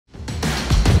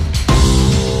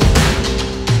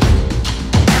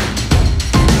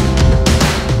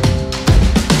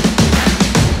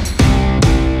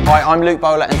I'm Luke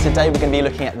Bowler, and today we're going to be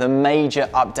looking at the major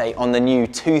update on the new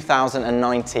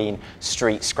 2019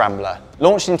 Street Scrambler.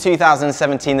 Launched in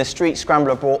 2017, the Street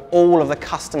Scrambler brought all of the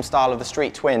custom style of the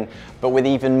Street Twin, but with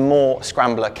even more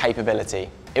Scrambler capability.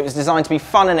 It was designed to be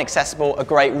fun and accessible, a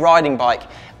great riding bike,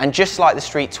 and just like the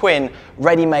Street Twin,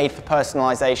 ready-made for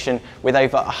personalisation with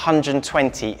over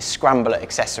 120 Scrambler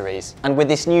accessories. And with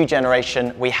this new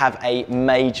generation, we have a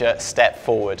major step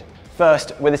forward.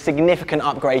 First, with a significant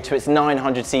upgrade to its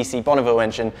 900cc Bonneville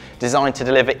engine, designed to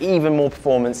deliver even more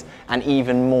performance and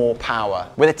even more power.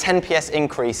 With a 10 PS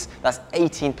increase, that's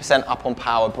 18% up on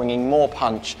power, bringing more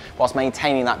punch, whilst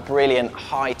maintaining that brilliant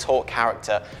high torque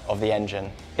character of the engine.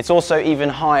 It's also even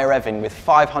higher revving with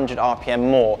 500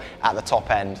 RPM more at the top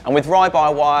end. And with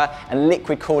ride-by-wire and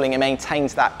liquid cooling, it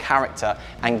maintains that character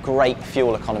and great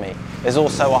fuel economy. There's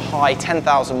also a high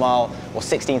 10,000 mile or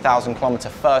 16,000 kilometer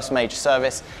first major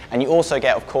service, and you also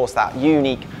get, of course, that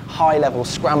unique high-level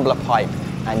Scrambler pipe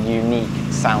and unique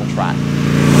soundtrack.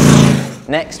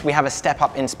 Next, we have a step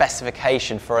up in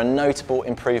specification for a notable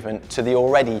improvement to the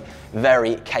already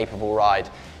very capable ride.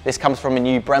 This comes from a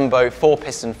new Brembo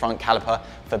 4-piston front caliper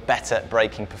for better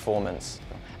braking performance.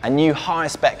 A new higher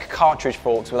spec cartridge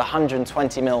forks with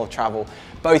 120mm of travel,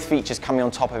 both features coming on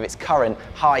top of its current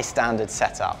high standard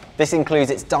setup. This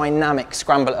includes its dynamic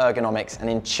Scrambler ergonomics and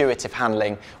intuitive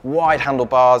handling, wide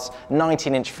handlebars,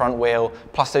 19-inch front wheel,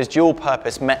 plus those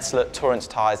dual-purpose Metzeler Tourance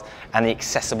tyres and the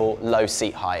accessible low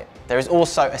seat height. There is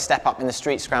also a step up in the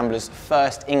Street Scrambler's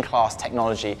first in-class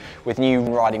technology with new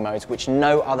riding modes, which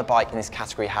no other bike in this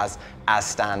category has as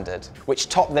standard, which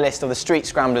top the list of the Street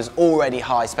Scrambler's already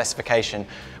high specification,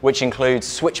 which includes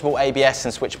switchable ABS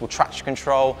and switchable traction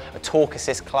control, a torque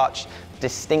assist clutch,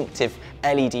 distinctive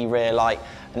LED rear light,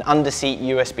 an underseat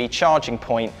USB charging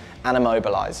point, and a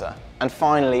mobilizer. And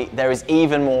finally, there is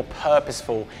even more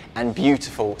purposeful and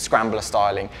beautiful Scrambler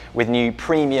styling with new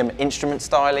premium instrument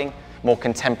styling, more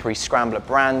contemporary Scrambler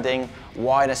branding,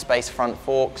 wider space front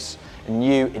forks, a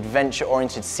new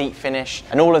adventure-oriented seat finish,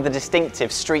 and all of the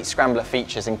distinctive Street Scrambler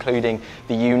features, including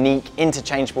the unique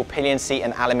interchangeable pillion seat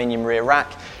and aluminium rear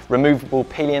rack, removable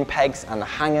pillion pegs and the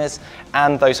hangers,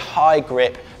 and those high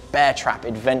grip bear trap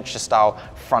adventure style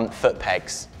front foot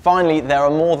pegs. Finally, there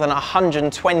are more than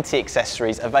 120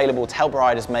 accessories available to help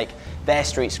riders make their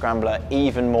Street Scrambler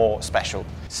even more special.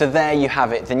 So there you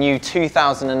have it, the new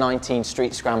 2019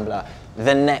 Street Scrambler,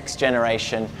 the next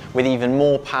generation, with even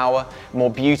more power, more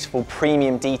beautiful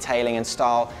premium detailing and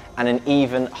style, and an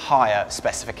even higher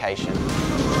specification.